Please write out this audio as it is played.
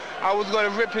I was gonna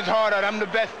rip his heart out. I'm the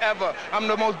best ever. I'm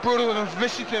the most brutal and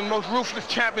vicious and most ruthless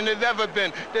champion there's ever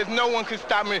been. There's no one can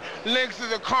stop me. Lynx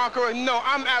is a conqueror. No,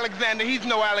 I'm Alexander. He's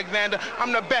no Alexander.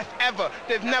 I'm the best ever.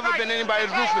 There's never been anybody as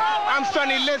ruthless. I'm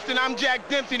Sonny Liston. I'm Jack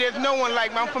Dempsey. There's no one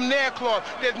like me. I'm from their cloth.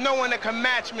 There's no one that can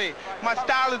match me. My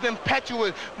style is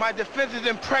impetuous. My defense is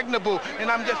impregnable.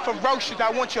 And I'm just ferocious. I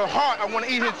want your heart. I want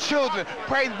to eat his children.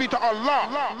 Praise be to Allah.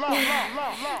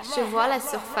 Je vois la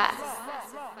surface.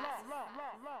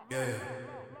 Yeah.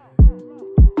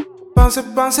 Bounce it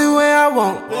where I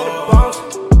want.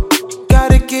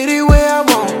 Gotta get it where I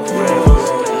want.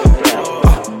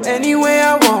 Any way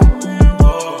I want.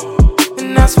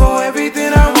 And that's for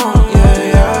everything I want.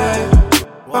 Yeah.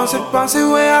 Bounce it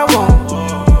where I want.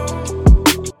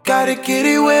 Gotta get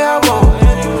it where I want.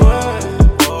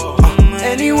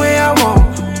 Any way I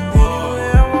want.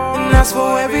 And that's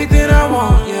for everything I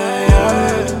want. Yeah.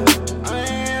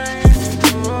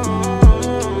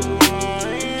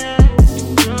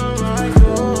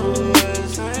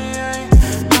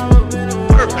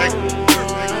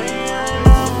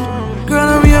 Girl,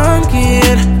 I'm young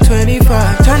again,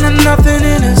 25, turning nothing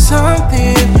into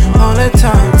something all the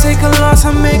time. Take a loss,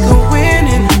 I make a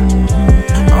winning.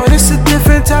 Oh, this a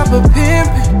different type of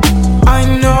pimping. I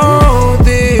know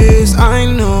this, I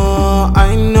know.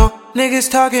 Niggas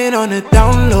talking on the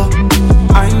down low.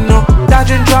 I know,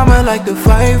 dodging drama like the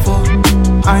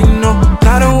 5-0. I know,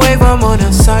 not a wave, I'm on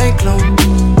a cyclone.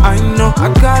 I know, I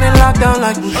got it locked down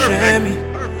like Buscemi.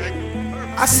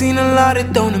 I seen a lot,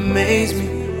 it don't amaze me.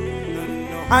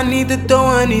 I need the dough,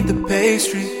 I need the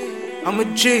pastry. I'm a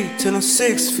G till I'm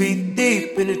 6 feet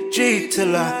deep in a G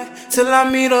till I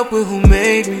meet up with who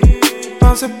made me.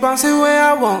 Bounce it where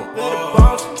I want.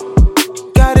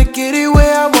 Gotta get it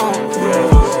where I want.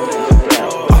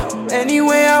 Any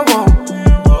way I want.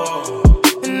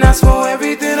 And that's for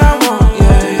everything I want.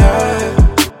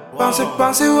 Yeah.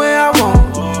 Bounce it where I want.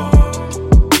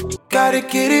 Gotta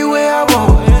get it where I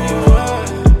want.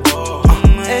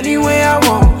 Any way I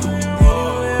want.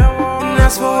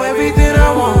 That's for everything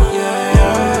I want, yeah.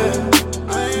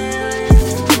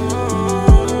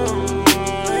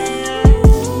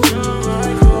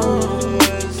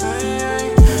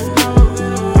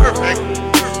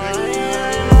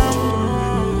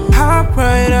 Hop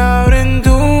right out and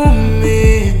do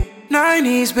me.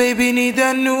 90s, baby, need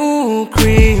that new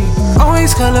cream.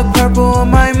 Always color purple on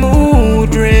my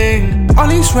mood ring. All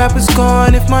these rappers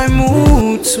gone if my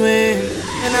mood swing.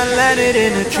 And I landed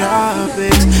in the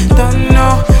tropics. Don't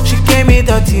know, she gave me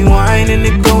dirty wine and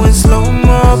it going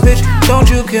slow-mo. Bitch, don't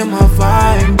you kill my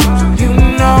vibe. You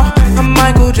know, I'm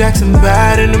Michael Jackson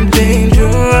bad and I'm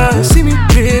dangerous. See me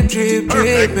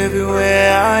drip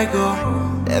everywhere I go.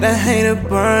 Let a hater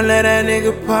burn, let that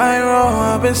nigga pyro.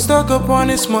 I've been stuck up on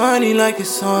this money like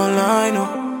it's all I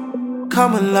know.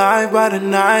 Come alive by the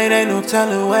night, ain't no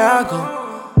telling where I go.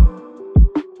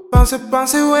 Bounce it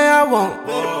where I want.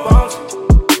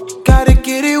 Gotta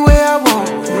get it where I want.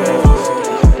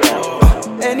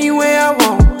 Any way I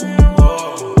want.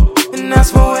 And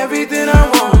that's for everything I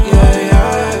want.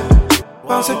 Yeah.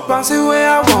 Bounce it where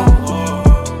I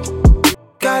want.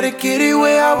 Gotta get it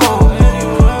where I want.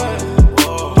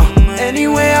 Any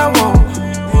way I want.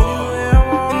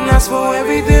 And that's for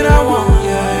everything I want.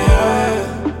 Yeah.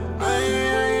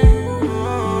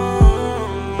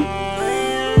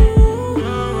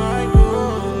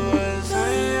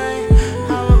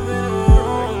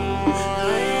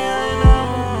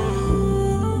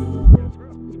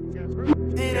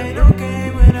 It ain't no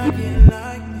game when I get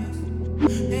like this.